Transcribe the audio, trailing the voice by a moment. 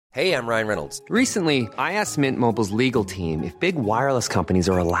Hey, I'm Ryan Reynolds. Recently, I asked Mint Mobile's legal team if big wireless companies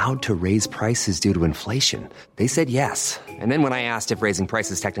are allowed to raise prices due to inflation. They said yes. And then when I asked if raising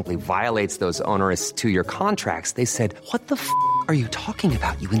prices technically violates those onerous two-year contracts, they said, "What the f*** are you talking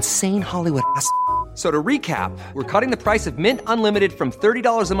about, you insane Hollywood ass?" So to recap, we're cutting the price of Mint Unlimited from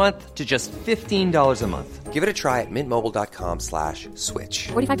 $30 a month to just $15 a month. Give it a try at mintmobile.com/switch.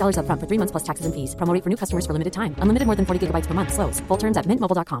 $45 up front for 3 months plus taxes and fees. Promo rate for new customers for limited time. Unlimited more than 40 gigabytes per month. Slows full terms at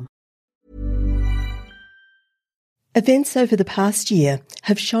mintmobile.com. Events over the past year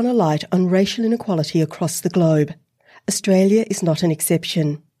have shone a light on racial inequality across the globe. Australia is not an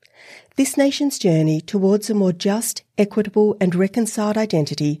exception. This nation's journey towards a more just, equitable and reconciled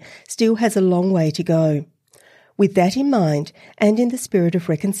identity still has a long way to go. With that in mind, and in the spirit of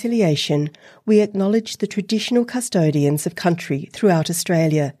reconciliation, we acknowledge the traditional custodians of country throughout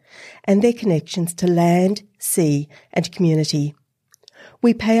Australia and their connections to land, sea and community.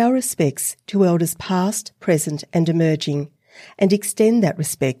 We pay our respects to elders past, present and emerging, and extend that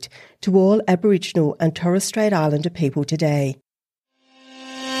respect to all Aboriginal and Torres Strait Islander people today.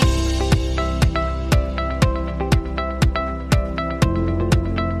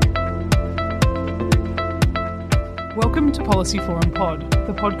 Welcome to Policy Forum Pod,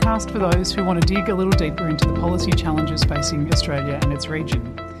 the podcast for those who want to dig a little deeper into the policy challenges facing Australia and its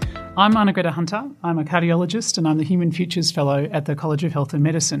region. I'm Anna-Greta Hunter, I'm a cardiologist and I'm the Human Futures Fellow at the College of Health and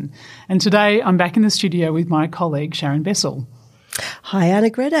Medicine. And today I'm back in the studio with my colleague Sharon Bessell. Hi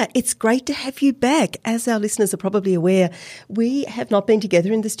Anna-Greta, it's great to have you back. As our listeners are probably aware, we have not been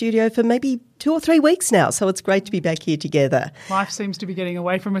together in the studio for maybe 2 or 3 weeks now, so it's great to be back here together. Life seems to be getting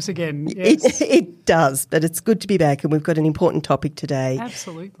away from us again. Yes. It does, but it's good to be back and we've got an important topic today.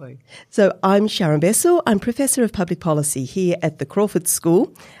 Absolutely. So I'm Sharon Bessell, I'm Professor of Public Policy here at the Crawford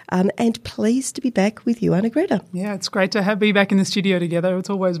School and pleased to be back with you, Anna-Greta. Yeah, it's great to be back in the studio together. It's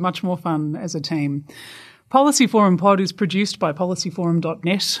always much more fun as a team. Policy Forum Pod is produced by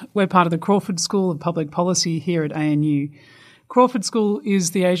policyforum.net. We're part of the Crawford School of Public Policy here at ANU. Crawford School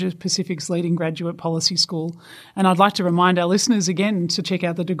is the Asia Pacific's leading graduate policy school, and I'd like to remind our listeners again to check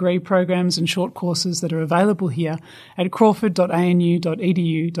out the degree programs and short courses that are available here at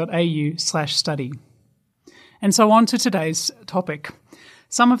crawford.anu.edu.au/study. And so on to today's topic.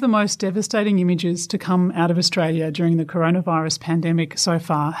 Some of the most devastating images to come out of Australia during the coronavirus pandemic so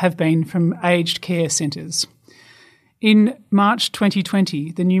far have been from aged care centres. In March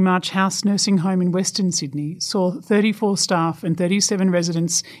 2020, the Newmarch House nursing home in Western Sydney saw 34 staff and 37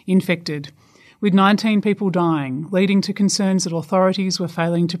 residents infected, with 19 people dying, leading to concerns that authorities were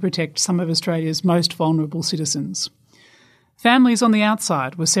failing to protect some of Australia's most vulnerable citizens. Families on the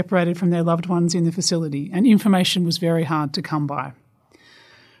outside were separated from their loved ones in the facility, and information was very hard to come by.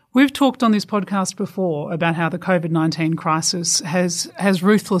 We've talked on this podcast before about how the COVID-19 crisis has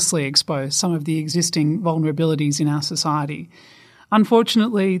ruthlessly exposed some of the existing vulnerabilities in our society.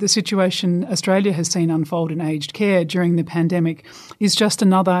 Unfortunately, the situation Australia has seen unfold in aged care during the pandemic is just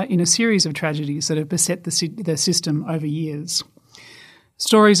another in a series of tragedies that have beset the system over years.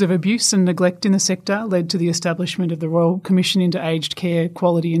 Stories of abuse and neglect in the sector led to the establishment of the Royal Commission into Aged Care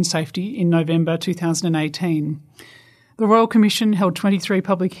Quality and Safety in November 2018. The Royal Commission held 23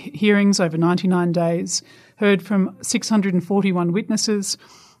 public hearings over 99 days, heard from 641 witnesses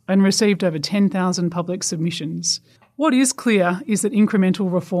and received over 10,000 public submissions. What is clear is that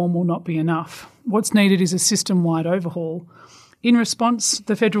incremental reform will not be enough. What's needed is a system-wide overhaul. In response,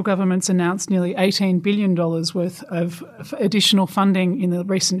 the federal government's announced nearly $18 billion worth of additional funding in the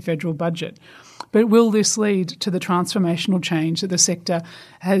recent federal budget. But will this lead to the transformational change that the sector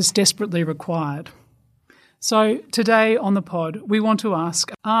has desperately required? So today on the pod, we want to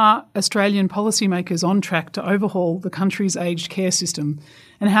ask, are Australian policymakers on track to overhaul the country's aged care system,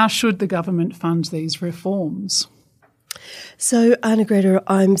 and how should the government fund these reforms? So, Anna-Greta,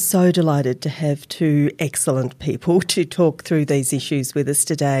 I'm so delighted to have 2 excellent people to talk through these issues with us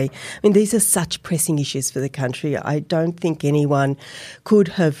today. I mean, these are such pressing issues for the country. I don't think anyone could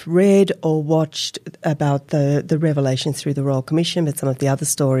have read or watched about the revelations through the Royal Commission, but some of the other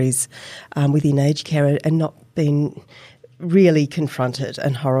stories within aged care and not been really confronted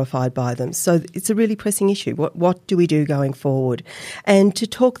and horrified by them. So it's a really pressing issue. What do we do going forward? And to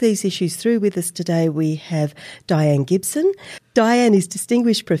talk these issues through with us today, we have Diane Gibson. Diane is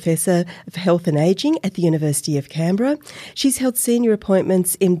Distinguished Professor of Health and Ageing at the University of Canberra. She's held senior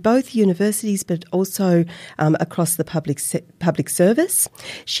appointments in both universities but also across the public service.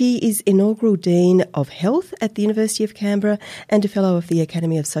 She is Inaugural Dean of Health at the University of Canberra and a Fellow of the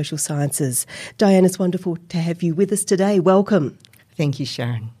Academy of Social Sciences. Diane, it's wonderful to have you with us today. Welcome. Thank you,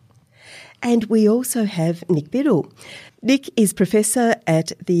 Sharon. And we also have Nick Biddle. Nick is Professor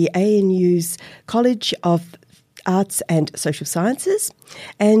at the ANU's College of Arts and Social Sciences,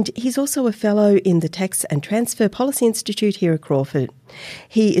 and he's also a fellow in the Tax and Transfer Policy Institute here at Crawford.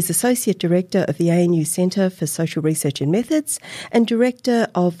 He is Associate Director of the ANU Centre for Social Research and Methods and Director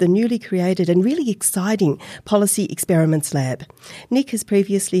of the newly created and really exciting Policy Experiments Lab. Nick has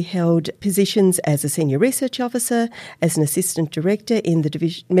previously held positions as a Senior Research Officer, as an Assistant Director in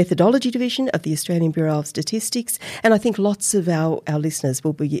the Methodology Division of the Australian Bureau of Statistics, and I think lots of our listeners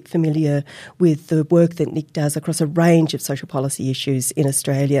will be familiar with the work that Nick does across a range of social policy issues in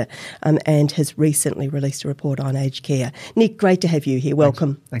Australia, and has recently released a report on aged care. Nick, great to have you here.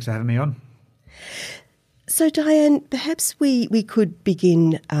 Welcome. Thanks for having me on. So, Diane, perhaps we could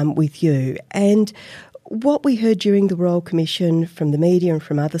begin with you. And what we heard during the Royal Commission from the media and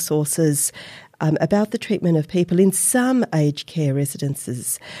from other sources about the treatment of people in some aged care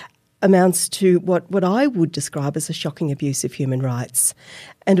residences amounts to what I would describe as a shocking abuse of human rights.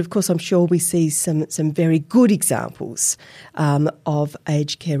 And of course, I'm sure we see some very good examples of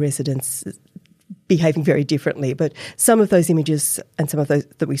aged care residents behaving very differently. But some of those images and some of those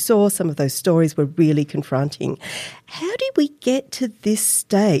that we saw, some of those stories were really confronting. How did we get to this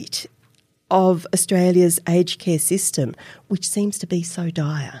state of Australia's aged care system, which seems to be so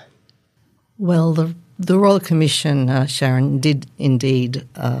dire? Well, the Royal Commission, Sharon, did indeed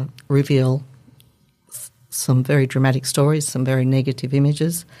reveal some very dramatic stories, some very negative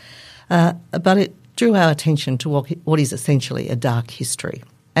images, but it drew our attention to what is essentially a dark history.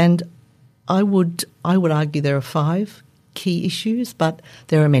 And I would argue there are 5 key issues, but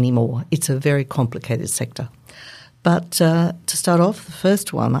there are many more. It's a very complicated sector. But to start off, the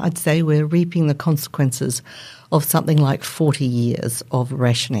first one, I'd say we're reaping the consequences of something like 40 years of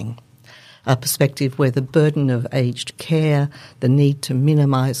rationing, a perspective where the burden of aged care, the need to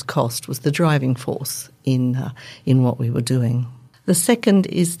minimise cost was the driving force in what we were doing. The second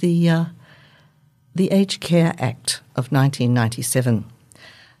is the Aged Care Act of 1997.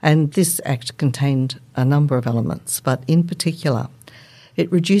 And this act contained a number of elements, but in particular,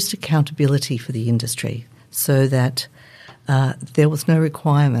 it reduced accountability for the industry so that there was no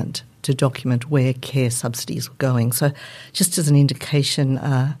requirement to document where care subsidies were going. So just as an indication,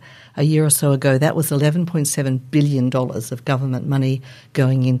 a year or so ago, that was $11.7 billion of government money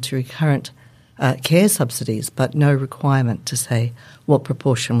going into recurrent care subsidies, but no requirement to say what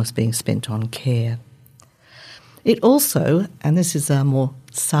proportion was being spent on care. It also, and this is a more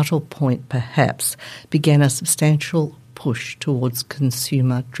subtle point perhaps, began a substantial push towards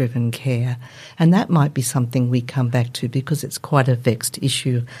consumer-driven care. And that might be something we come back to because it's quite a vexed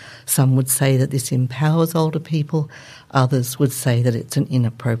issue. Some would say that this empowers older people. Others would say that it's an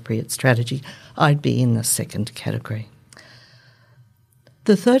inappropriate strategy. I'd be in the second category.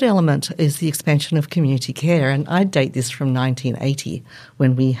 The third element is the expansion of community care, and I date this from 1980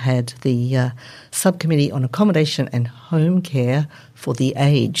 when we had the Subcommittee on Accommodation and Home Care for the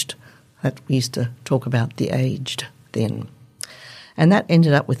Aged. That we used to talk about the aged then. And that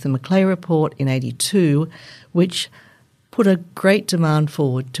ended up with the Macleay Report in 82, which put a great demand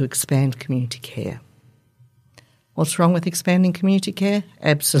forward to expand community care. What's wrong with expanding community care?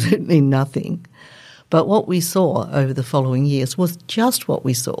 Absolutely nothing. But what we saw over the following years was just what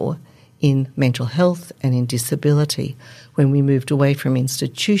we saw in mental health and in disability when we moved away from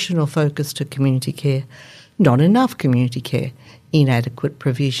institutional focus to community care. Not enough community care, inadequate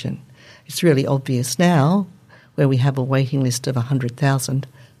provision. It's really obvious now, where we have a waiting list of 100,000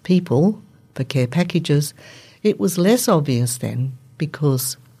 people for care packages. It was less obvious then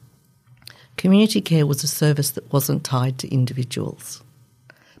because community care was a service that wasn't tied to individuals,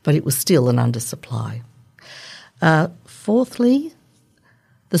 but it was still an undersupply. Fourthly,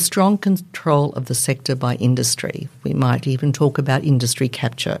 the strong control of the sector by industry. We might even talk about industry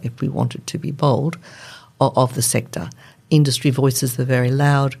capture if we wanted to be bold of the sector. Industry voices are very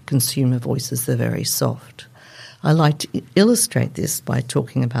loud, consumer voices are very soft. I like to illustrate this by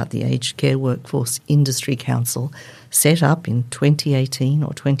talking about the Aged Care Workforce Industry Council set up in 2018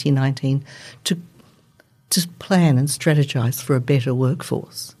 or 2019 to plan and strategise for a better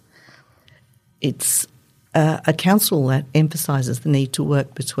workforce. It's a council that emphasises the need to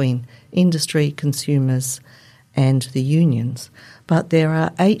work between industry, consumers and the unions. But there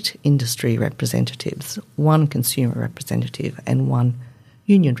are 8 industry representatives, 1 consumer representative and 1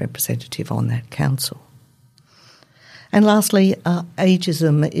 union representative on that council. And lastly,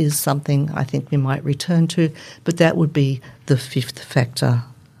 ageism is something I think we might return to, but that would be the 5th factor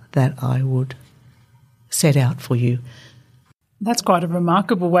that I would set out for you. That's quite a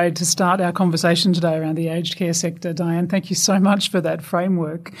remarkable way to start our conversation today around the aged care sector, Diane. Thank you so much for that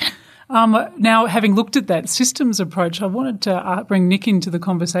framework. Now, having looked at that systems approach, I wanted to bring Nick into the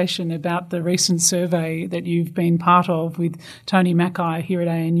conversation about the recent survey that you've been part of with Tony Mackay here at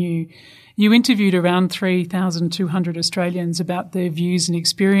ANU. You interviewed around 3,200 Australians about their views and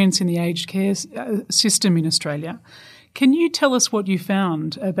experience in the aged care system in Australia. Can you tell us what you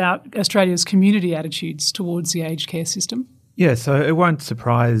found about Australia's community attitudes towards the aged care system? Yeah, so it won't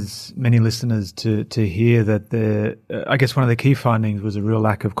surprise many listeners to hear that I guess one of the key findings was a real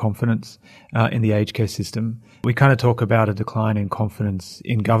lack of confidence in the aged care system. We kind of talk about a decline in confidence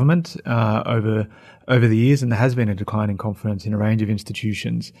in government over the years, and there has been a decline in confidence in a range of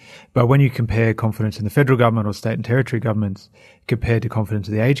institutions. But when you compare confidence in the federal government or state and territory governments compared to confidence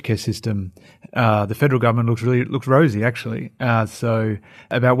in the aged care system, the federal government looks rosy, actually. So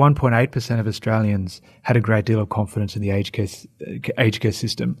about 1.8% of Australians had a great deal of confidence in the aged care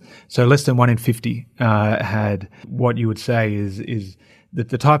system. So less than 1 in 50 had what you would say is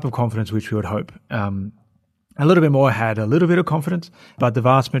the type of confidence which we would hope. A little bit more had a little bit of confidence, but the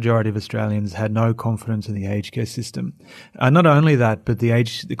vast majority of Australians had no confidence in the aged care system. Not only that, but the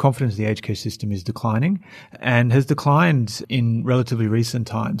confidence in the aged care system is declining and has declined in relatively recent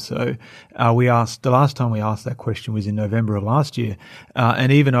times. So the last time we asked that question was in November of last year.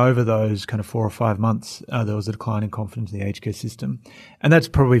 And even over those kind of 4 or 5 months, there was a decline in confidence in the aged care system. And that's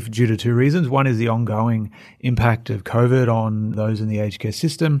probably due to two reasons. One is the ongoing impact of COVID on those in the aged care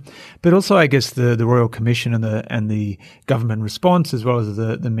system, but also, I guess, the Royal Commission and the government response, as well as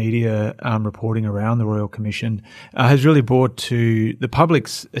the media reporting around the Royal Commission, has really brought to the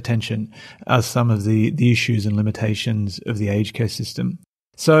public's attention some of the issues and limitations of the aged care system.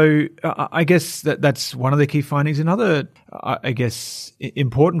 So I guess that's one of the key findings. Another, I guess,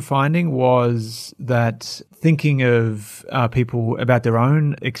 important finding was that thinking of people about their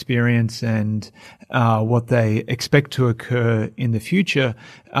own experience and what they expect to occur in the future,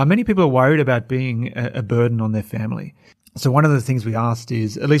 many people are worried about being a burden on their family. So one of the things we asked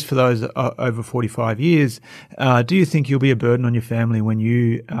is, at least for those over 45 years, do you think you'll be a burden on your family when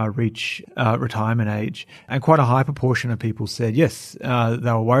you reach retirement age? And quite a high proportion of people said yes, they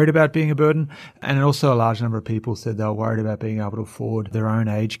were worried about being a burden. And also a large number of people said they were worried about being able to afford their own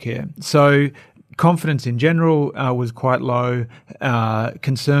aged care. So confidence in general was quite low,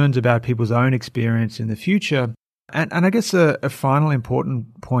 concerns about people's own experience in the future. And I guess a final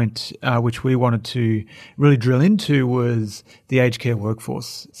important point which we wanted to really drill into was the aged care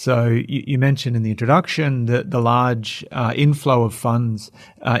workforce. So you mentioned in the introduction the large inflow of funds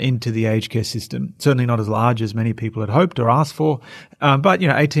into the aged care system. Certainly not as large as many people had hoped or asked for, but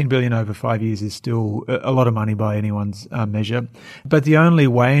 18 billion over 5 years is still a lot of money by anyone's measure. But the only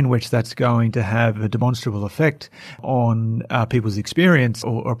way in which that's going to have a demonstrable effect on people's experience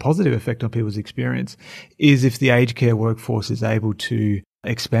or a positive effect on people's experience is if the aged care workforce is able to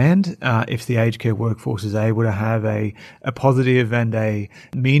expand, if the aged care workforce is able to have a positive and a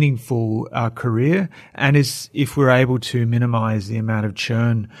meaningful career, and if we're able to minimise the amount of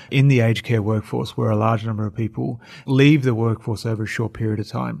churn in the aged care workforce where a large number of people leave the workforce over a short period of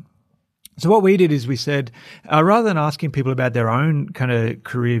time. So what we did is we said, rather than asking people about their own kind of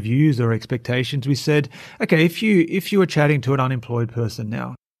career views or expectations, we said, okay, if you were chatting to an unemployed person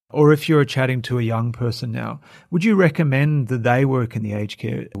now, or if you're chatting to a young person now, would you recommend that they work in the aged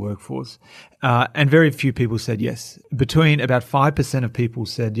care workforce? And very few people said yes. Between about 5% of people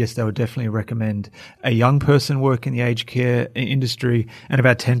said yes, they would definitely recommend a young person work in the aged care industry, and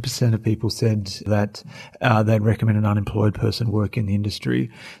about 10% of people said that they'd recommend an unemployed person work in the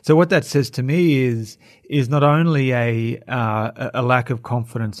industry. So what that says to me is not only a lack of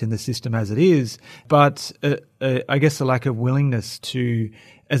confidence in the system as it is, but I guess a lack of willingness to,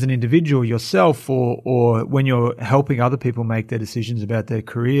 as an individual yourself, or when you're helping other people make their decisions about their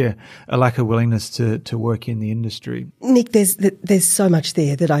career, a lack of willingness to work in the industry. Nick, there's so much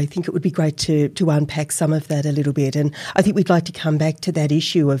there that I think it would be great to unpack some of that a little bit. And I think we'd like to come back to that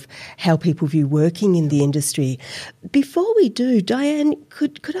issue of how people view working in the industry. Before we do, Diane,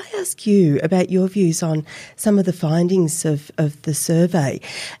 could I ask you about your views on some of the findings of the survey?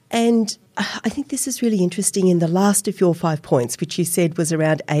 And I think this is really interesting in the last of your 5 points, which you said was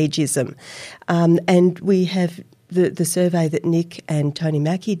around ageism. And we have the survey that Nick and Tony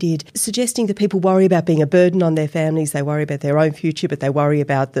Mackay did, suggesting that people worry about being a burden on their families, they worry about their own future, but they worry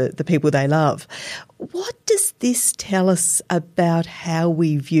about the people they love. What does this tell us about how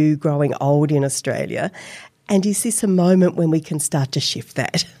we view growing old in Australia? And is this a moment when we can start to shift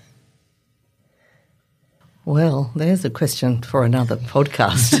that? Well, there's a question for another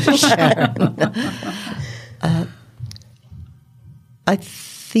podcast, Sharon. I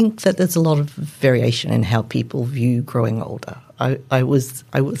think that there's a lot of variation in how people view growing older. I was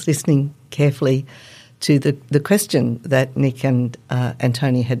listening carefully to the question that Nick and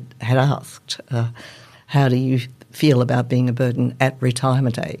Tony had asked. How do you feel about being a burden at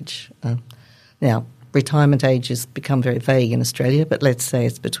retirement age? Now, retirement age has become very vague in Australia, but let's say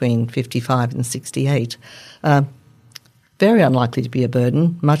it's between 55 and 68. Very unlikely to be a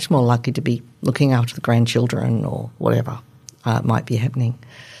burden, much more likely to be looking after the grandchildren or whatever might be happening.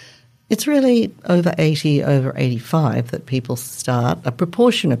 It's really over 80, over 85 that a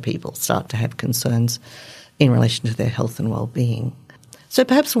proportion of people start to have concerns in relation to their health and well-being. So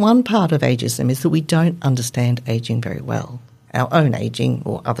perhaps one part of ageism is that we don't understand ageing very well, our own ageing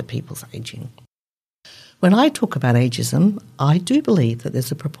or other people's ageing. When I talk about ageism, I do believe that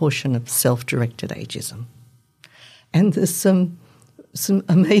there's a proportion of self-directed ageism. And there's some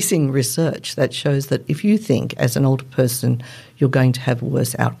amazing research that shows that if you think as an older person you're going to have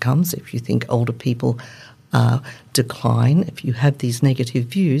worse outcomes, if you think older people decline, if you have these negative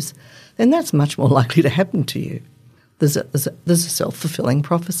views, then that's much more likely to happen to you. There's a self-fulfilling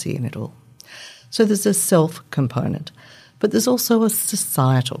prophecy in it all. So there's a self component, but there's also a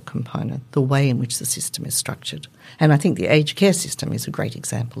societal component, the way in which the system is structured. And I think the aged care system is a great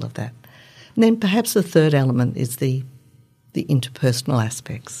example of that. And then perhaps the third element is the interpersonal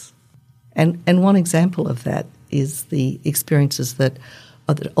aspects. And one example of that is the experiences that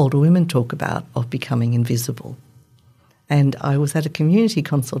older women talk about of becoming invisible. And I was at a community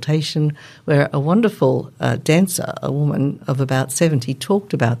consultation where a wonderful dancer, a woman of about 70,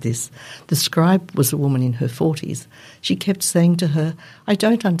 talked about this. The scribe was a woman in her 40s. She kept saying to her, "I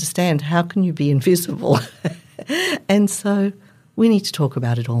don't understand, how can you be invisible?" And so we need to talk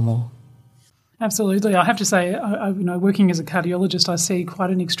about it all more. Absolutely. I have to say, working as a cardiologist, I see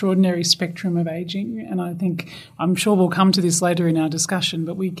quite an extraordinary spectrum of ageing, and I'm sure we'll come to this later in our discussion,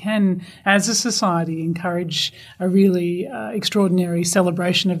 but we can, as a society, encourage a really extraordinary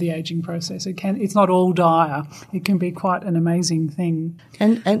celebration of the ageing process. It's not all dire. It can be quite an amazing thing.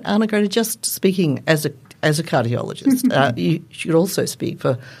 And Anna-Greta, just speaking as a cardiologist, you should also speak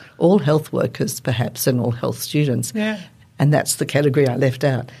for all health workers, perhaps, and all health students. Yeah. And that's the category I left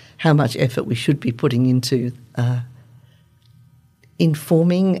out, how much effort we should be putting into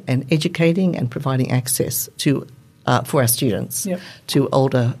informing and educating and providing access to for our students to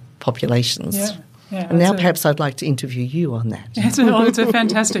older populations. Yeah, and now perhaps I'd like to interview you on that. It's a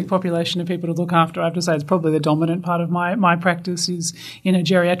fantastic population of people to look after. I have to say it's probably the dominant part of my practice is in a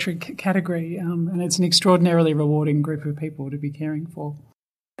geriatric category, and it's an extraordinarily rewarding group of people to be caring for.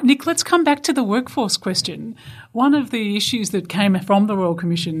 Nick, let's come back to the workforce question. One of the issues that came from the Royal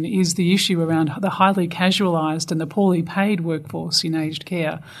Commission is the issue around the highly casualised and the poorly paid workforce in aged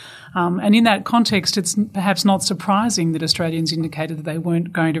care. And in that context, it's perhaps not surprising that Australians indicated that they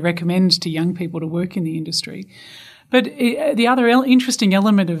weren't going to recommend to young people to work in the industry. But the other interesting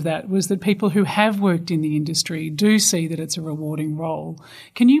element of that was that people who have worked in the industry do see that it's a rewarding role.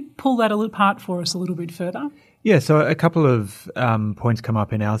 Can you pull that apart for us a little bit further? Yeah, so a couple of points come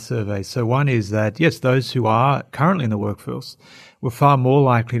up in our survey. So one is that, yes, those who are currently in the workforce were far more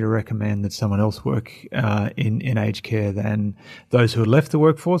likely to recommend that someone else work in aged care than those who had left the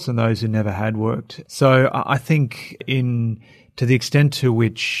workforce and those who never had worked. So I think to the extent to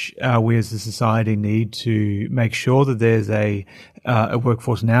which we as a society need to make sure that there's a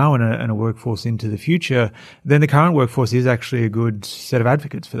workforce now and a workforce into the future, then the current workforce is actually a good set of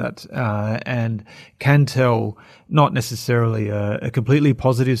advocates for that and can tell not necessarily a completely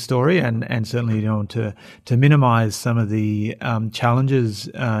positive story and certainly to minimise some of the challenges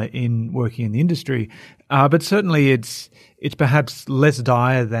in working in the industry. But certainly it's perhaps less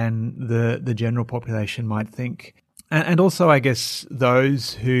dire than the general population might think. And also, I guess,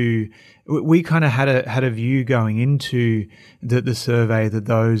 those who we kind of had a view going into the survey that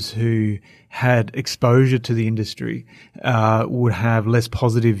those who had exposure to the industry would have less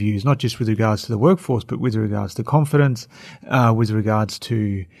positive views, not just with regards to the workforce, but with regards to confidence, with regards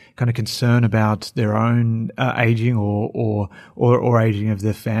to kind of concern about their own aging or aging of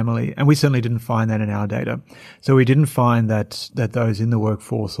their family. And we certainly didn't find that in our data. So we didn't find that those in the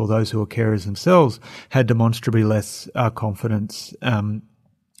workforce or those who are carers themselves had demonstrably less confidence.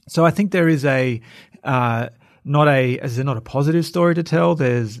 So I think there is not a positive story to tell.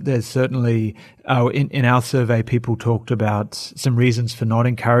 There's certainly in our survey people talked about some reasons for not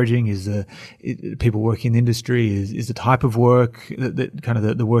encouraging people working in the industry is the type of work,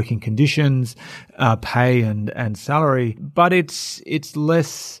 the working conditions, pay and salary. But it's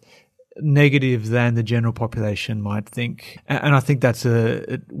less negative than the general population might think. And I think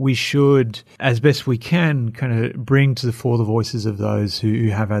we should, as best we can, kind of bring to the fore the voices of those who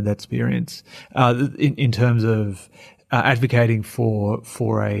have had that experience, in terms of advocating for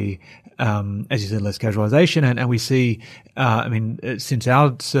a, as you said, less casualisation. And we see, since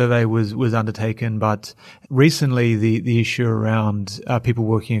our survey was undertaken, but recently the issue around people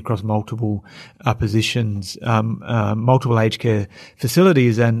working across multiple positions, multiple aged care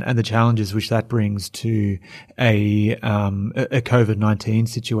facilities, and the challenges which that brings to a COVID-19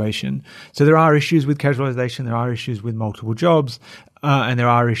 situation. So there are issues with casualisation, there are issues with multiple jobs, and there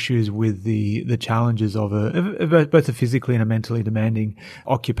are issues with the challenges of both a physically and a mentally demanding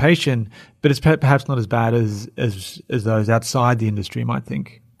occupation, but it's perhaps not as bad as those outside the industry might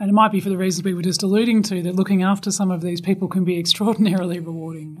think. And it might be for the reasons we were just alluding to, that looking after some of these people can be extraordinarily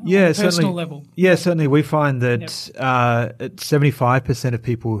rewarding on a personal level. Yeah, certainly. We find that 75% of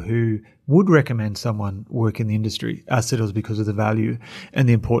people who would recommend someone work in the industry said it was because of the value and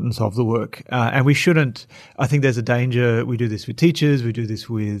the importance of the work. And we shouldn't, I think there's a danger, we do this with teachers, we do this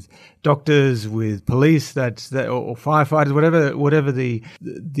with doctors, with police, or firefighters, whatever the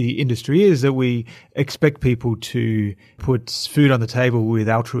industry is, that we expect people to put food on the table with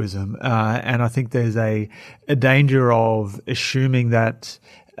altruism. And I think there's a danger of assuming that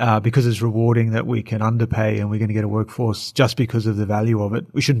because it's rewarding that we can underpay and we're going to get a workforce just because of the value of it.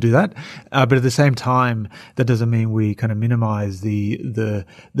 We shouldn't do that. But at the same time, that doesn't mean we kind of minimize the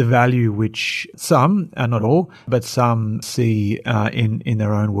value which some, not all, but some see in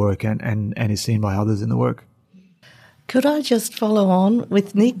their own work and is seen by others in the work. Could I just follow on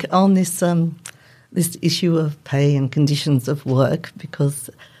with Nick on this issue of pay and conditions of work, because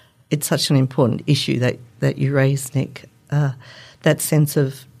it's such an important issue that you raised, Nick, that sense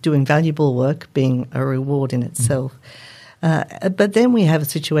of doing valuable work being a reward in itself. But then we have a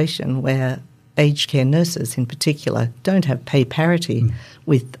situation where aged care nurses in particular don't have pay parity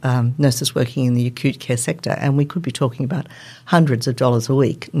with nurses working in the acute care sector, and we could be talking about hundreds of dollars a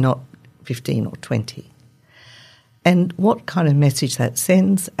week, not 15 or 20. And what kind of message that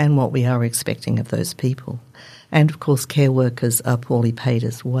sends and what we are expecting of those people. And, of course, care workers are poorly paid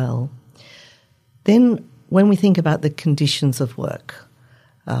as well. Then when we think about the conditions of work,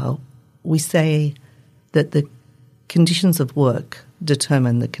 we say that the conditions of work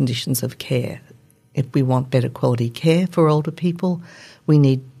determine the conditions of care. If we want better quality care for older people, we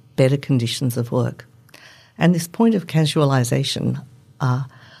need better conditions of work. And this point of casualisation,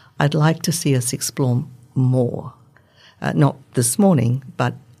 I'd like to see us explore more. Not this morning,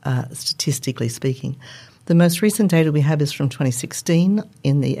 but statistically speaking. The most recent data we have is from 2016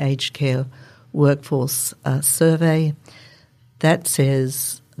 in the aged care workforce survey. That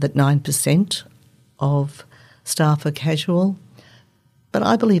says that 9% of staff are casual, but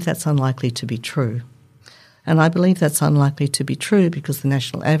I believe that's unlikely to be true. And I believe that's unlikely to be true because the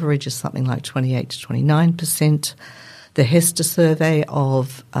national average is something like 28 to 29%. The HESTA survey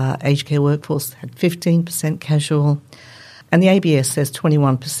of aged care workforce had 15% casual, and the ABS says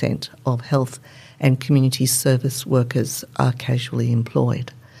 21% of health and community service workers are casually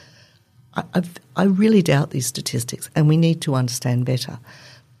employed. I really doubt these statistics, and we need to understand better.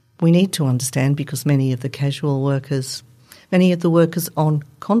 We need to understand because many of the casual workers, many of the workers on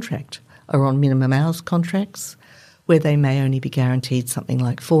contract are on minimum hours contracts where they may only be guaranteed something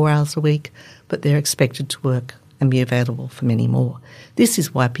like 4 hours a week, but they're expected to work and be available for many more. This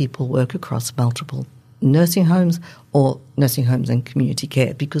is why people work across multiple nursing homes or nursing homes and community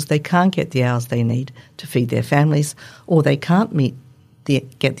care, because they can't get the hours they need to feed their families, or they can't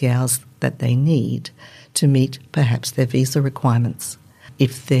get the hours that they need to meet perhaps their visa requirements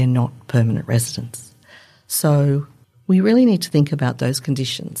if they're not permanent residents. So we really need to think about those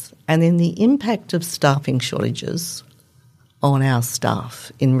conditions. And then the impact of staffing shortages on our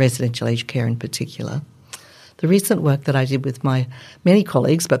staff in residential aged care in particular. The recent work that I did with my many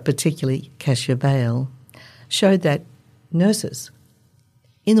colleagues, but particularly Kasia Bale, showed that nurses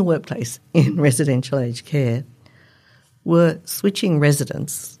in the workplace in residential aged care were switching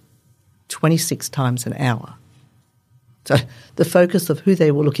residents 26 times an hour. So the focus of who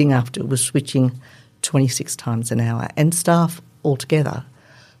they were looking after was switching 26 times an hour, and staff altogether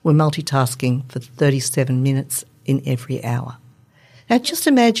were multitasking for 37 minutes in every hour. Now just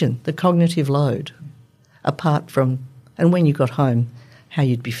imagine the cognitive load apart from, and when you got home, how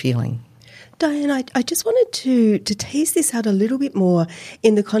you'd be feeling. Diane, I just wanted to tease this out a little bit more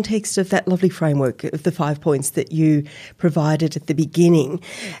in the context of that lovely framework of the 5 points that you provided at the beginning.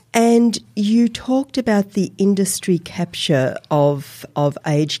 And you talked about the industry capture of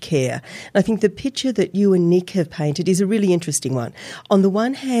aged care. And I think the picture that you and Nick have painted is a really interesting one. On the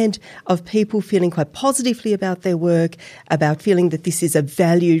one hand, of people feeling quite positively about their work, about feeling that this is a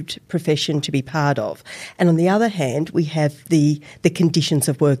valued profession to be part of. And on the other hand, we have the conditions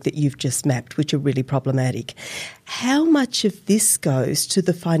of work that you've just mapped, which are really problematic. How much of this goes to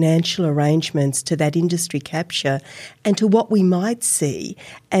the financial arrangements, to that industry capture, and to what we might see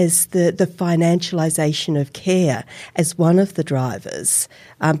as the financialisation of care as one of the drivers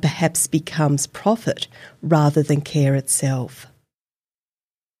perhaps becomes profit rather than care itself?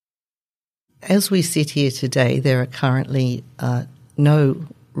 As we sit here today, there are currently no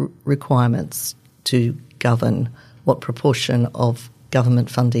requirements to govern what proportion of government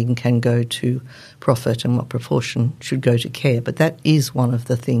funding can go to profit and what proportion should go to care. But that is one of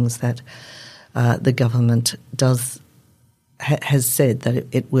the things that the government has said that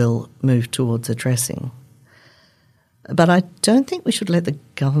it will move towards addressing. But I don't think we should let the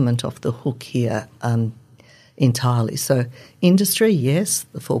government off the hook here entirely. So industry, yes.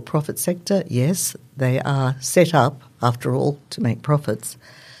 The for-profit sector, yes. They are set up, after all, to make profits.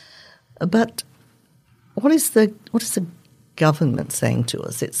 But what is the government saying to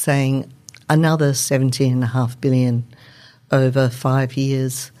us? It's saying another $17.5 billion over 5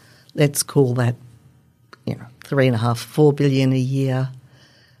 years. Let's call that, $3.5, $4 billion a year.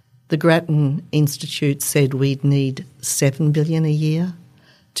 The Grattan Institute said we'd need $7 billion a year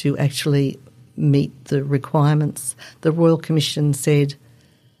to actually meet the requirements. The Royal Commission said,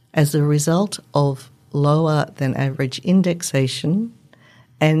 as a result of lower than average indexation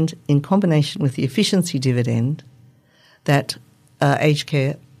and in combination with the efficiency dividend, that aged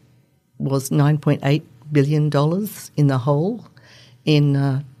care was $9.8 billion in the hole in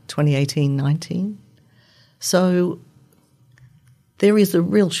 2018-19. So there is a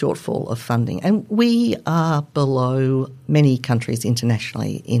real shortfall of funding, and we are below many countries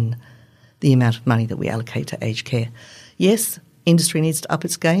internationally in the amount of money that we allocate to aged care. Yes, industry needs to up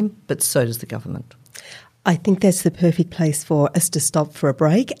its game, but so does the government. I think that's the perfect place for us to stop for a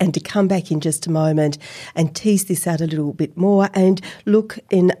break and to come back in just a moment and tease this out a little bit more and look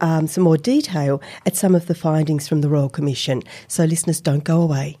in some more detail at some of the findings from the Royal Commission. So listeners, don't go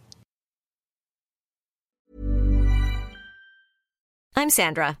away. I'm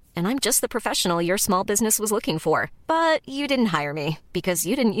Sandra, and I'm just the professional your small business was looking for. But you didn't hire me because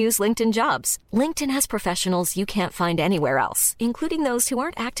you didn't use LinkedIn Jobs. LinkedIn has professionals you can't find anywhere else, including those who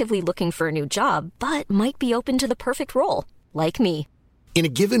aren't actively looking for a new job, but might be open to the perfect role, like me. In a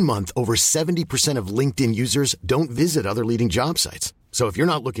given month, over 70% of LinkedIn users don't visit other leading job sites. So if you're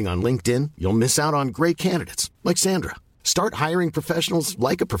not looking on LinkedIn, you'll miss out on great candidates, like Sandra. Start hiring professionals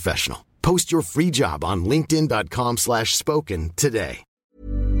like a professional. Post your free job on linkedin.com/spoken today.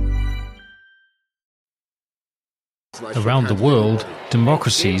 Around the world,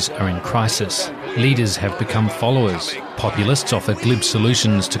 democracies are in crisis. Leaders have become followers. Populists offer glib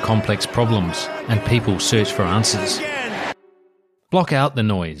solutions to complex problems, and people search for answers. Block out the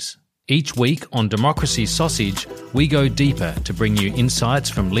noise. Each week on Democracy Sausage, we go deeper to bring you insights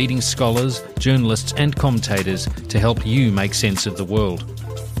from leading scholars, journalists and commentators to help you make sense of the world.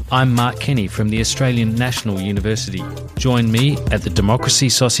 I'm Mark Kenny from the Australian National University. Join me at the Democracy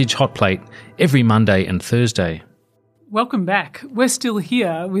Sausage Hot Plate every Monday and Thursday. Welcome back. We're still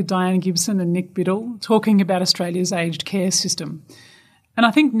here with Diane Gibson and Nick Biddle talking about Australia's aged care system. And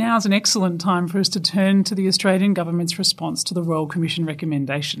I think now's an excellent time for us to turn to the Australian government's response to the Royal Commission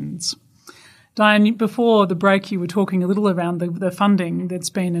recommendations. Diane, before the break you were talking a little around the funding that's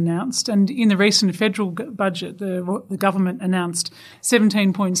been announced, and in the recent federal budget the government announced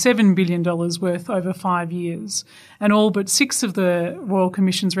 $17.7 billion worth over 5 years, and all but 6 of the Royal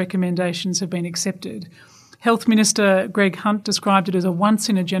Commission's recommendations have been accepted. Health Minister Greg Hunt described it as a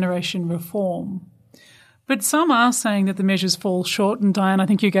once-in-a-generation reform. But some are saying that the measures fall short, and Diane, I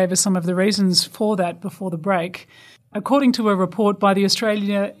think you gave us some of the reasons for that before the break. According to a report by the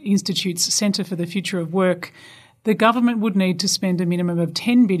Australia Institute's Centre for the Future of Work, the government would need to spend a minimum of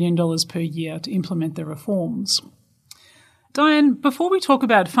 $10 billion per year to implement the reforms. Diane, before we talk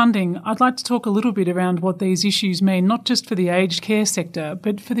about funding, I'd like to talk a little bit around what these issues mean, not just for the aged care sector,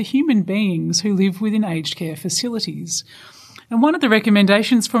 but for the human beings who live within aged care facilities. And one of the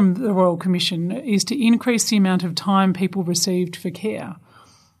recommendations from the Royal Commission is to increase the amount of time people received for care.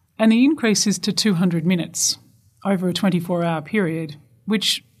 And the increase is to 200 minutes over a 24-hour period,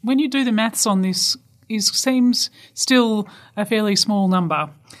 which, when you do the maths on this, seems still a fairly small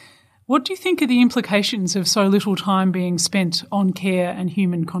number. What do you think are the implications of so little time being spent on care and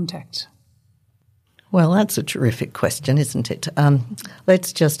human contact? Well, that's a terrific question, isn't it?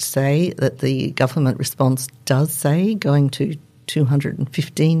 Let's just say that the government response does say going to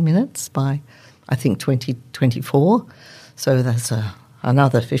 215 minutes by, I think, 2024. So there's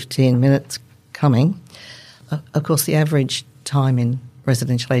another 15 minutes coming. Of course, the average time in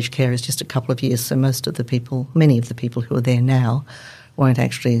residential aged care is just a couple of years, so many of the people who are there now won't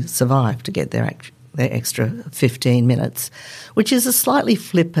actually survive to get their extra 15 minutes, which is a slightly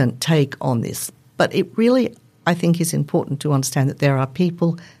flippant take on this. But it really, I think, is important to understand that there are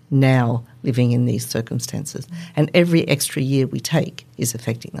people now living in these circumstances, and every extra year we take is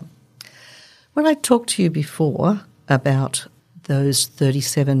affecting them. When I talked to you before about those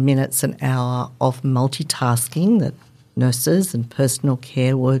 37 minutes an hour of multitasking that nurses and personal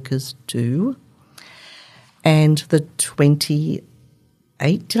care workers do, and the 28,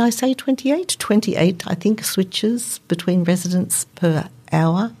 did I say 28? 28, I think, switches between residents per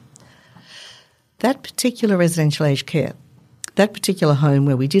hour. That particular residential aged care, that particular home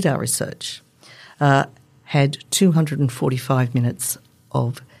where we did our research, had 245 minutes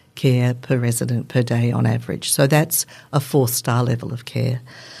of care per resident per day on average. So that's a 4-star level of care.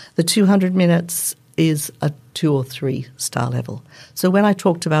 The 200 minutes is a 2 or 3-star level. So when I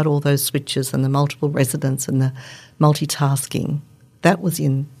talked about all those switches and the multiple residents and the multitasking, that was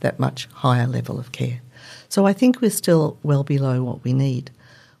in that much higher level of care. So I think we're still well below what we need.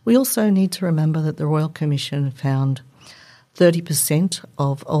 We also need to remember that the Royal Commission found 30%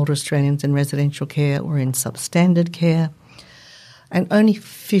 of older Australians in residential care were in substandard care, and only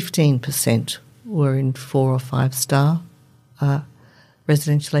 15% were in 4 or 5-star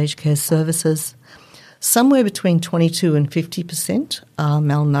residential aged care services. Somewhere between 22 and 50% are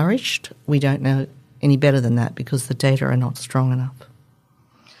malnourished. We don't know any better than that because the data are not strong enough.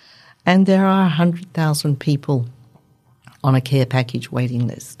 And there are 100,000 people on a care package waiting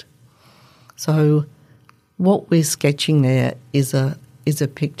list. So what we're sketching there is a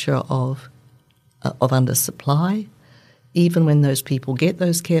picture of undersupply. Even when those people get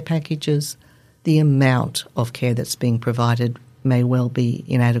those care packages, the amount of care that's being provided may well be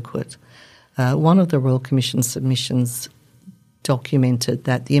inadequate. One of the Royal Commission submissions documented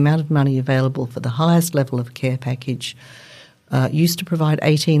that the amount of money available for the highest level of care package used to provide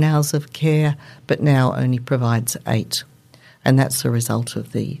 18 hours of care, but now only provides 8. And that's a result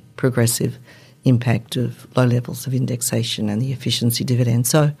of the progressive impact of low levels of indexation and the efficiency dividend.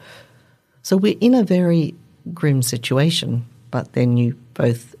 So we're in a very grim situation, but then you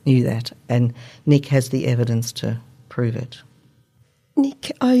both knew that, and Nick has the evidence to prove it.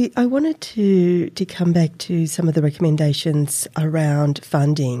 Nick, I wanted to come back to some of the recommendations around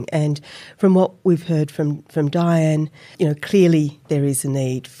funding, and from what we've heard from Diane, clearly there is a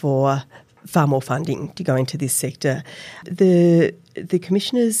need for far more funding to go into this sector. The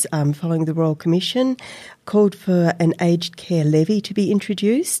commissioners, following the Royal Commission, called for an aged care levy to be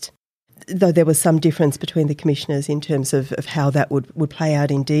introduced, though there was some difference between the commissioners in terms of how that would play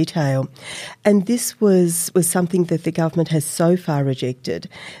out in detail. And this was something that the government has so far rejected,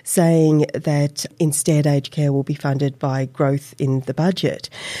 saying that instead aged care will be funded by growth in the budget.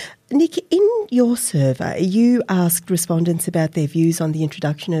 Nick, in your survey, you asked respondents about their views on the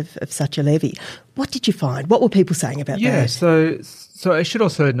introduction of such a levy. What did you find? What were people saying about that? Yeah, so I should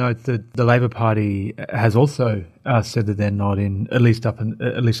also note that the Labor Party has also said that they're not at least at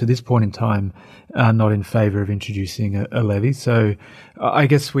this point in time, not in favour of introducing a levy. So I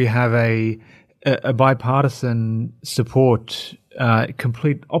guess we have a bipartisan support,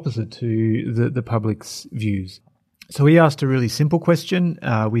 complete opposite to the public's views. So we asked a really simple question.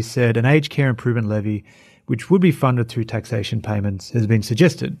 We said an aged care improvement levy, which would be funded through taxation payments, has been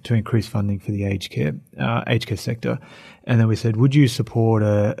suggested to increase funding for the aged care sector. And then we said, would you support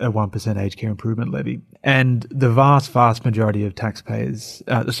a 1% aged care improvement levy? And the vast majority of taxpayers,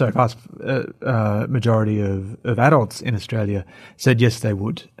 majority of adults in Australia said yes, they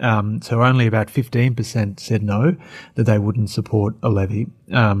would. So only about 15% said no, that they wouldn't support a levy.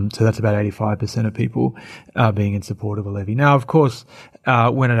 So that's about 85% of people being in support of a levy. Now, of course,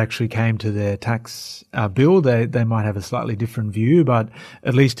 when it actually came to their tax bill, they might have a slightly different view, but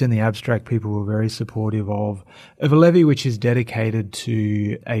at least in the abstract, people were very supportive of a levy which is dedicated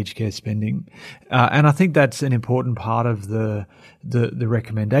to aged care spending. And I think that's an important part of the the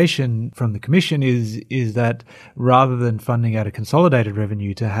recommendation from the Commission is that rather than funding out a consolidated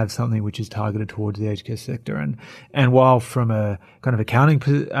revenue, to have something which is targeted towards the aged care sector. And while from a kind of accounting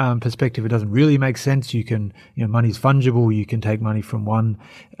perspective, it doesn't really make sense. You can, money's fungible. You can take money from one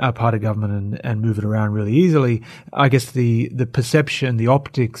part of government and move it around really easily. I guess the perception, the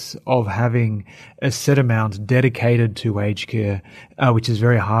optics of having a set amount dedicated to aged care, which is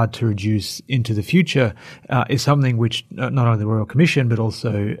very hard to reduce into the future, is something which not only the Royal Commission but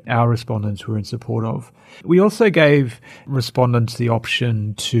also our respondents were in support of. We also gave respondents the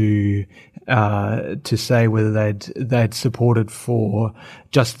option to say whether they'd supported for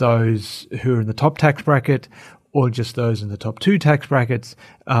just those who are in the top tax bracket, or just those in the top 2 tax brackets,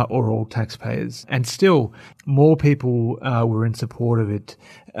 or all taxpayers. And still, more people were in support of it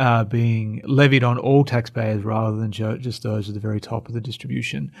being levied on all taxpayers rather than just those at the very top of the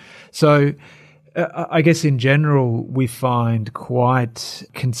distribution. So I guess in general, we find quite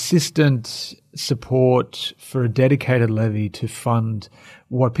consistent support for a dedicated levy to fund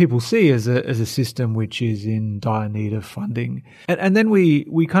what people see as a system which is in dire need of funding. And then we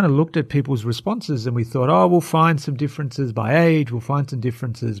kind of looked at people's responses and we thought, we'll find some differences by age, we'll find some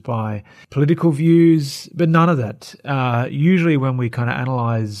differences by political views, but none of that. Usually when we kind of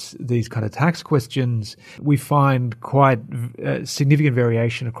analyse these kind of tax questions, we find quite significant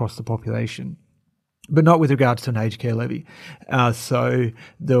variation across the population, but not with regards to an aged care levy. So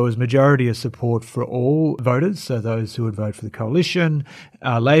there was majority of support for all voters, so those who would vote for the Coalition.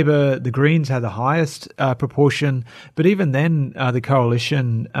 Labor, the Greens had the highest proportion, but even then the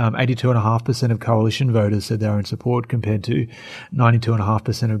Coalition, 82.5% of Coalition voters said they were in support compared to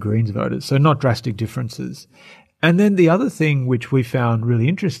 92.5% of Greens voters, so not drastic differences. And then the other thing which we found really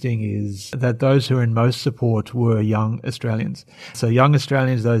interesting is that those who are in most support were young Australians. So young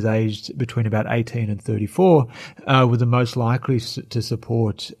Australians, those aged between about 18 and 34, were the most likely to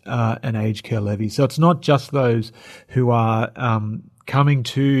support an aged care levy. So it's not just those who are coming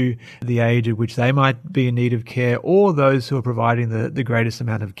to the age at which they might be in need of care, or those who are providing the greatest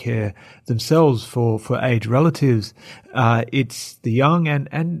amount of care themselves for aged relatives. It's the young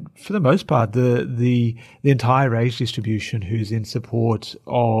and for the most part, the entire age distribution who's in support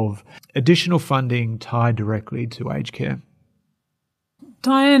of additional funding tied directly to aged care.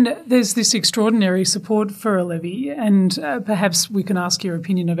 Diane, there's this extraordinary support for a levy, and perhaps we can ask your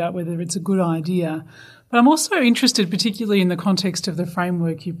opinion about whether it's a good idea. But I'm also interested, particularly in the context of the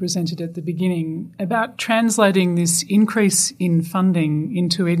framework you presented at the beginning, about translating this increase in funding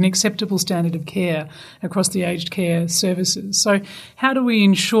into an acceptable standard of care across the aged care services. So how do we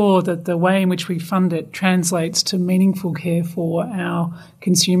ensure that the way in which we fund it translates to meaningful care for our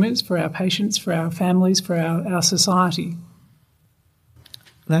consumers, for our patients, for our families, for our society?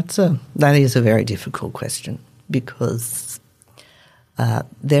 That is a very difficult question, because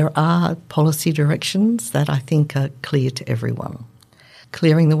there are policy directions that I think are clear to everyone.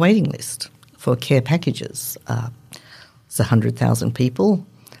 Clearing the waiting list for care packages. It's 100,000 people.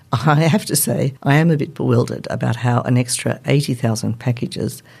 I have to say, I am a bit bewildered about how an extra 80,000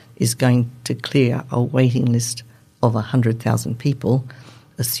 packages is going to clear a waiting list of 100,000 people,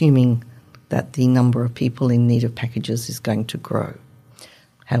 assuming that the number of people in need of packages is going to grow.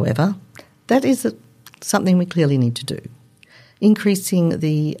 However, that is something we clearly need to do. Increasing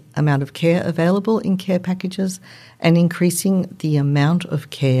the amount of care available in care packages and increasing the amount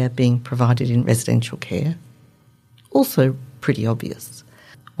of care being provided in residential care, also pretty obvious.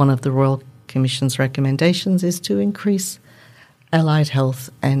 One of the Royal Commission's recommendations is to increase allied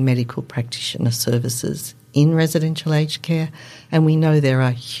health and medical practitioner services in residential aged care, and we know there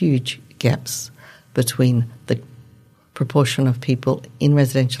are huge gaps between the proportion of people in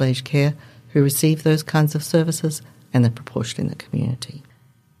residential aged care who receive those kinds of services and the proportion in the community.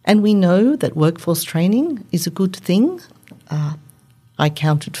 And we know that workforce training is a good thing. I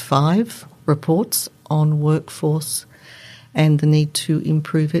counted 5 reports on workforce and the need to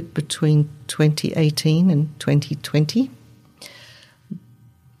improve it between 2018 and 2020.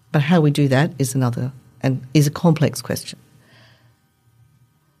 But how we do that is a complex question.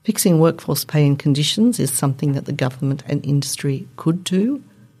 Fixing workforce pay and conditions is something that the government and industry could do,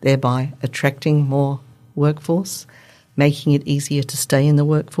 thereby attracting more workforce, making it easier to stay in the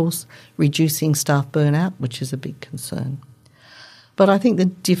workforce, reducing staff burnout, which is a big concern. But I think the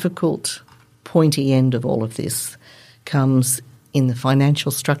difficult, pointy end of all of this comes in the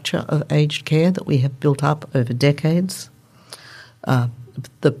financial structure of aged care that we have built up over decades,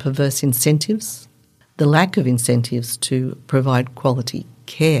 the perverse incentives, the lack of incentives to provide quality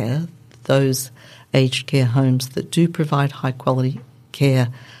care. Those aged care homes that do provide high quality care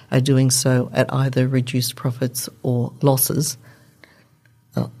are doing so at either reduced profits or losses,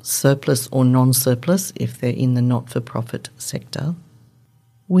 surplus or non-surplus if they're in the not-for-profit sector.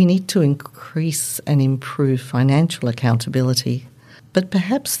 We need to increase and improve financial accountability. But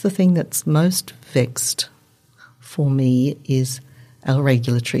perhaps the thing that's most vexed for me is our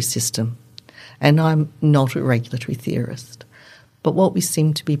regulatory system. And I'm not a regulatory theorist. But what we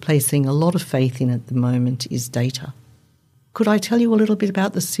seem to be placing a lot of faith in at the moment is data. Could I tell you a little bit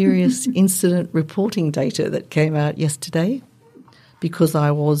about the serious incident reporting data that came out yesterday? Because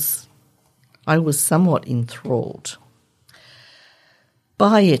I was somewhat enthralled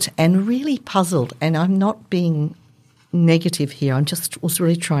by it and really puzzled. And I'm not being negative here. I just was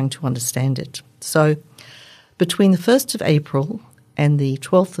really trying to understand it. So between the 1st of April and the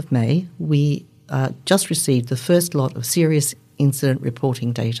 12th of May, we just received the first lot of serious incident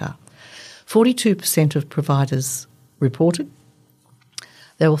reporting data. 42% of providers reported.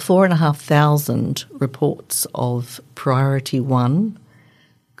 There were 4,500 reports of priority 1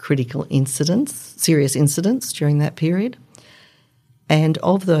 critical incidents, serious incidents during that period. And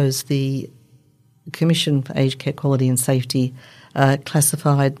of those, the Commission for Aged Care Quality and Safety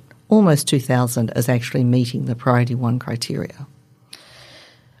classified almost 2,000 as actually meeting the priority 1 criteria.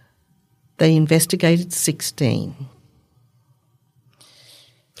 They investigated 16.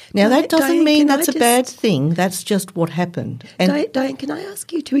 Now, that doesn't mean that's a bad thing. That's just what happened. And Diane, can I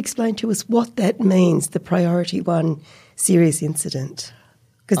ask you to explain to us what that means, the priority 1 serious incident?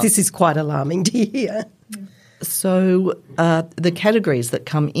 Because this is quite alarming to hear. So the categories that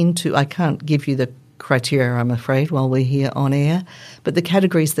come into, I can't give you the criteria, I'm afraid, while we're here on air, but the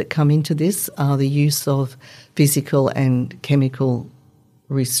categories that come into this are the use of physical and chemical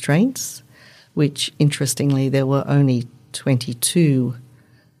restraints, which, interestingly, there were only 22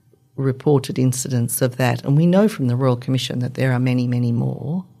 reported incidents of that. And we know from the Royal Commission that there are many, many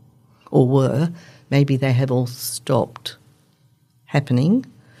more, or were. Maybe they have all stopped happening,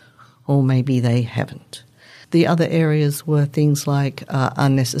 or maybe they haven't. The other areas were things like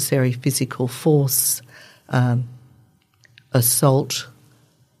unnecessary physical force, assault,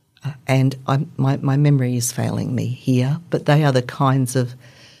 and my memory is failing me here, but they are the kinds of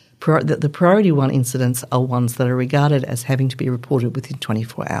the priority 1 incidents are ones that are regarded as having to be reported within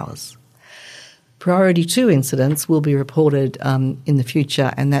 24 hours. Priority 2 incidents will be reported in the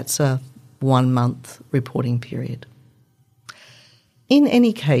future, and that's a 1-month reporting period. In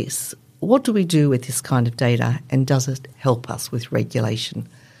any case, what do we do with this kind of data, and does it help us with regulation?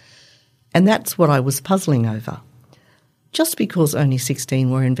 And that's what I was puzzling over. Just because only 16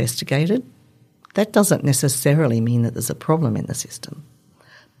 were investigated, that doesn't necessarily mean that there's a problem in the system.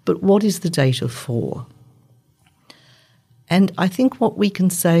 But what is the data for? And I think what we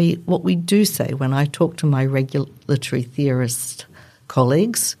do say when I talk to my regulatory theorist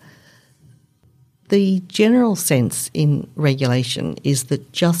colleagues, the general sense in regulation is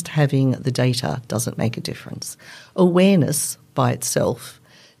that just having the data doesn't make a difference. Awareness by itself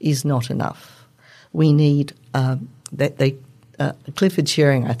is not enough. We need Clifford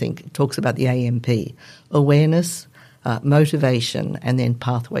Shearing, I think, talks about the AMP: awareness, motivation, and then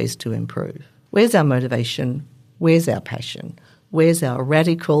pathways to improve. Where's our motivation? Where's our passion? Where's our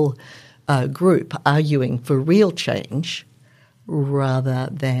radical group arguing for real change rather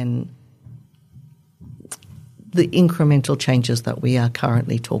than the incremental changes that we are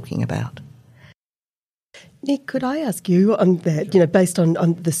currently talking about? Nick, could I ask you on that, based on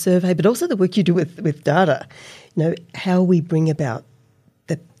the survey, but also the work you do with data, how we bring about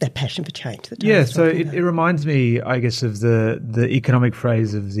that passion for change? So it reminds me, I guess, of the economic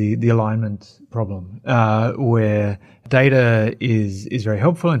phrase of the alignment problem, where data is very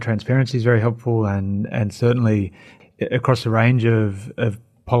helpful and transparency is very helpful, and certainly across a range of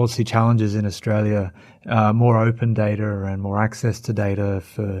policy challenges in Australia, more open data and more access to data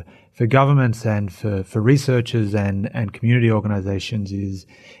for governments and for researchers and community organisations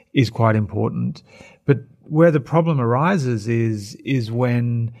is quite important. But where the problem arises is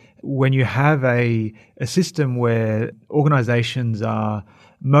when you have a system where organisations are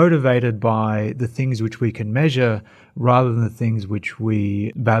motivated by the things which we can measure rather than the things which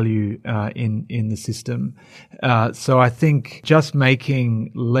we value in the system. So I think just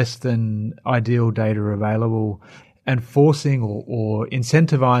making less than ideal data available and forcing or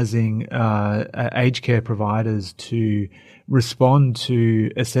incentivizing aged care providers to respond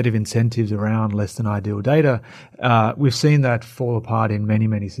to a set of incentives around less than ideal data, we've seen that fall apart in many,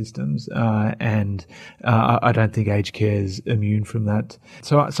 many systems, and I don't think aged care is immune from that.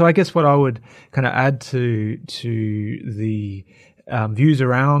 So I guess what I would kind of add to the views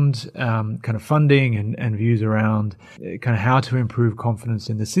around kind of funding and views around kind of how to improve confidence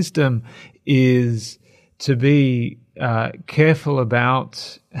in the system is to be careful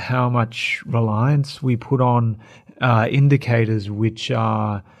about how much reliance we put on indicators which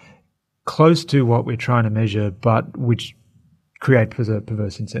are close to what we're trying to measure, but which create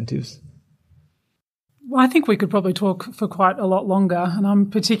perverse incentives. Well, I think we could probably talk for quite a lot longer, and I'm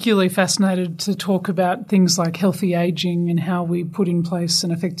particularly fascinated to talk about things like healthy ageing and how we put in place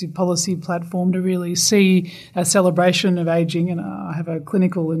an effective policy platform to really see a celebration of ageing, and I have a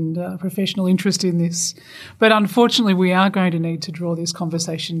clinical and professional interest in this. But unfortunately, we are going to need to draw this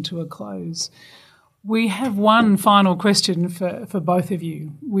conversation to a close. We have one final question for both of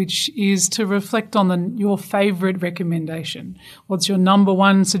you, which is to reflect on your favourite recommendation. What's your number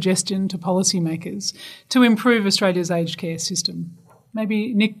one suggestion to policymakers to improve Australia's aged care system?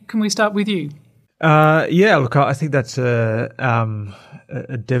 Maybe, Nick, can we start with you? Look, I think that's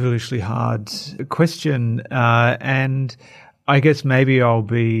a devilishly hard question, and I guess maybe I'll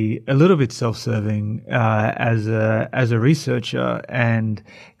be a little bit self-serving as a researcher and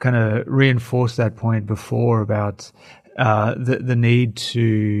kind of reinforce that point before about the need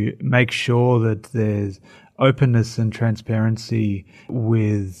to make sure that there's openness and transparency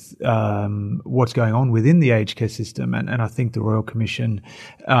with what's going on within the aged care system. And I think the Royal Commission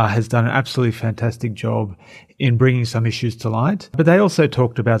has done an absolutely fantastic job in bringing some issues to light. But they also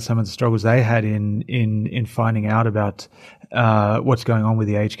talked about some of the struggles they had in finding out about what's going on with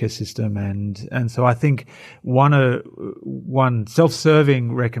the aged care system. And so I think one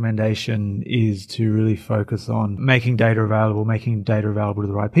self-serving recommendation is to really focus on making data available to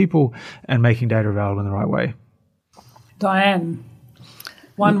the right people, and making data available in the right way. Diane,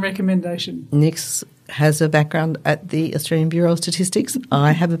 one recommendation. Nick's has a background at the Australian Bureau of Statistics.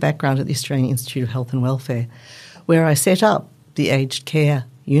 I have a background at the Australian Institute of Health and Welfare, where I set up the aged care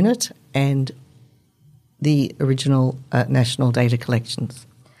unit and the original national data collections.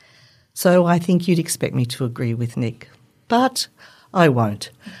 So I think you'd expect me to agree with Nick, but I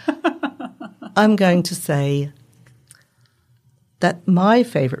won't. I'm going to say that my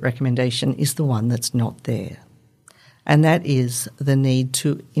favourite recommendation is the one that's not there, and that is the need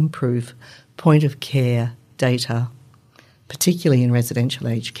to improve point-of-care data, particularly in residential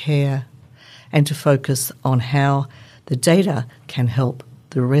aged care, and to focus on how the data can help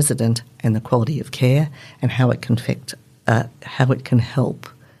the resident and the quality of care, and how it can help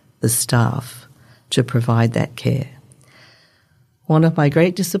the staff to provide that care. One of my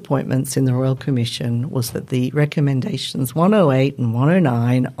great disappointments in the Royal Commission was that the recommendations 108 and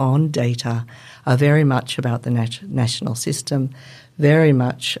 109 on data are very much about the national system, very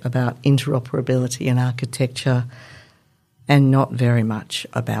much about interoperability and architecture, and not very much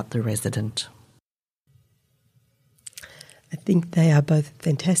about the resident. I think they are both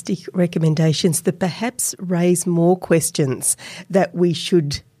fantastic recommendations that perhaps raise more questions that we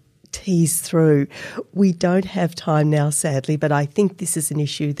should tease through. We don't have time now, sadly, but I think this is an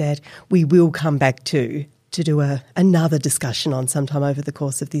issue that we will come back to do another discussion on sometime over the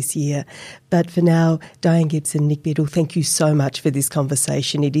course of this year. But for now, Diane Gibson, Nick Biddle, thank you so much for this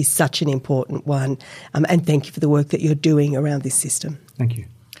conversation. It is such an important one, and thank you for the work that you're doing around this system. Thank you.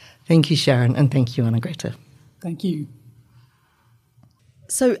 Thank you, Sharon, and thank you, Anna-Greta. Thank you.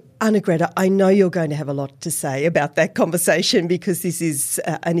 So, Anna-Greta, I know you're going to have a lot to say about that conversation because this is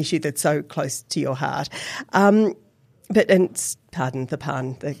an issue that's so close to your heart. But pardon the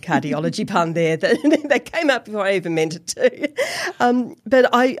pun, the cardiology pun there, that came up before I even meant it to. But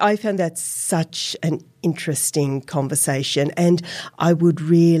I found that such an interesting conversation, and I would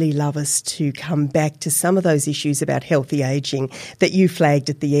really love us to come back to some of those issues about healthy ageing that you flagged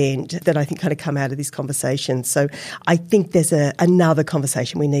at the end that I think kind of come out of this conversation. So I think there's another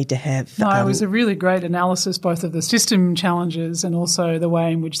conversation we need to have. No, it was a really great analysis both of the system challenges and also the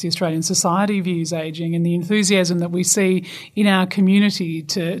way in which the Australian society views ageing, and the enthusiasm that we see in our community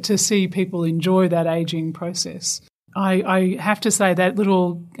to see people enjoy that ageing process. I have to say that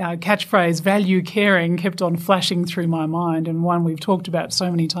little catchphrase, value caring, kept on flashing through my mind, and one we've talked about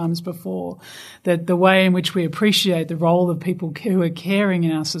so many times before, that the way in which we appreciate the role of people who are caring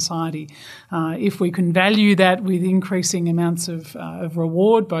in our society, if we can value that with increasing amounts of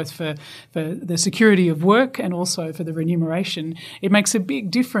reward, both for the security of work and also for the remuneration, it makes a big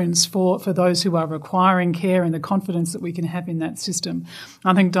difference for those who are requiring care and the confidence that we can have in that system.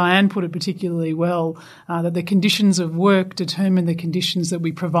 I think Diane put it particularly well, that the conditions of work determine the conditions that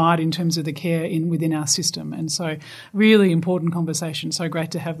we provide in terms of the care within our system. And so really important conversation. So great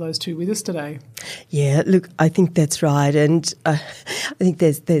to have those two with us today. Yeah, look, I think that's right. And I think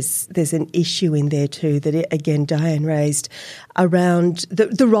there's an issue in there too that, again, Diane raised around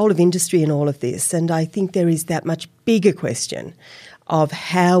the role of industry in all of this. And I think there is that much bigger question of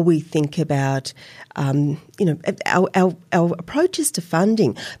how we think about, our approaches to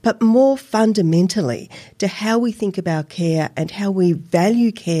funding, but more fundamentally to how we think about care and how we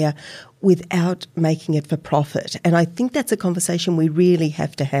value care without making it for profit. And I think that's a conversation we really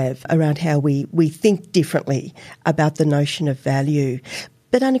have to have around how we think differently about the notion of value.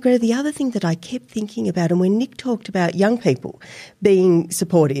 But Anna-Greta, the other thing that I kept thinking about, and when Nick talked about young people being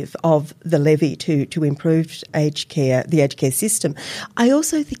supportive of the levy to improve aged care, the aged care system, I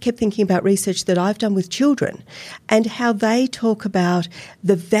also kept thinking about research that I've done with children and how they talk about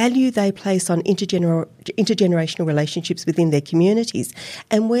the value they place on intergenerational relationships within their communities,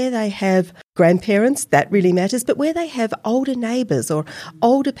 and where they have grandparents, that really matters, but where they have older neighbours or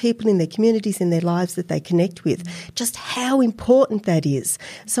older people in their communities, in their lives that they connect with, just how important that is.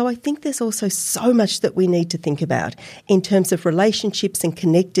 So I think there's also so much that we need to think about in terms of relationships and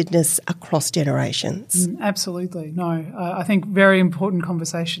connectedness across generations. Absolutely. No, I think very important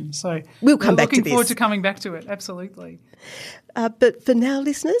conversation. So we'll come back to this. Looking forward to coming back to it. Absolutely. But for now,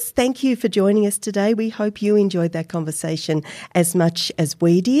 listeners, thank you for joining us today. We hope you enjoyed that conversation as much as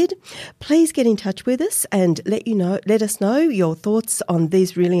we did. Please get in touch with us and let us know your thoughts on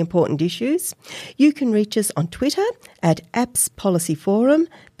these really important issues. You can reach us on Twitter at APPS Policy Forum.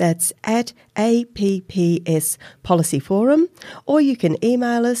 That's at APPS Policy Forum. Or you can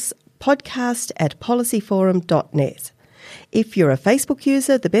email us podcast@policyforum.net. If you're a Facebook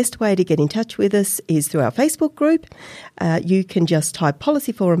user, the best way to get in touch with us is through our Facebook group. You can just type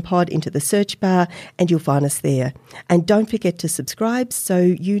Policy Forum Pod into the search bar and you'll find us there. And don't forget to subscribe so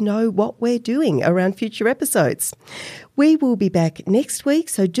you know what we're doing around future episodes. We will be back next week,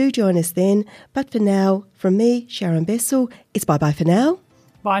 so do join us then. But for now, from me, Sharon Bessel, it's bye-bye for now.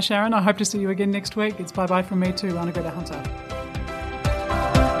 Bye, Sharon. I hope to see you again next week. It's bye-bye from me too, Anna-Greta Hunter.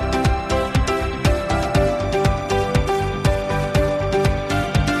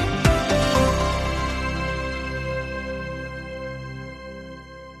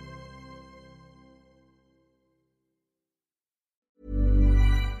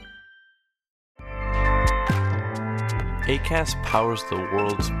 Acast powers the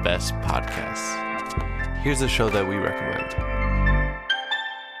world's best podcasts. Here's a show that we recommend.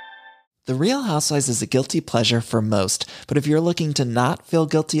 The Real Housewives is a guilty pleasure for most, but if you're looking to not feel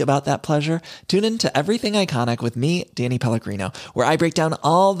guilty about that pleasure, tune in to Everything Iconic with me, Danny Pellegrino, where I break down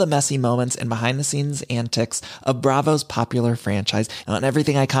all the messy moments and behind-the-scenes antics of Bravo's popular franchise. And on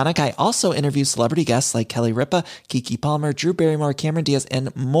Everything Iconic, I also interview celebrity guests like Kelly Ripa, Keke Palmer, Drew Barrymore, Cameron Diaz,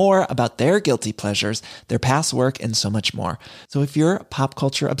 and more about their guilty pleasures, their past work, and so much more. So if you're pop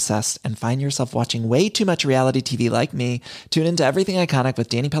culture obsessed and find yourself watching way too much reality TV like me, tune into Everything Iconic with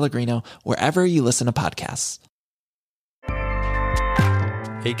Danny Pellegrino, wherever you listen to podcasts.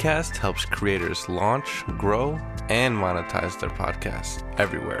 Acast helps creators launch, grow, and monetize their podcasts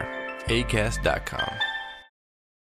everywhere. Acast.com.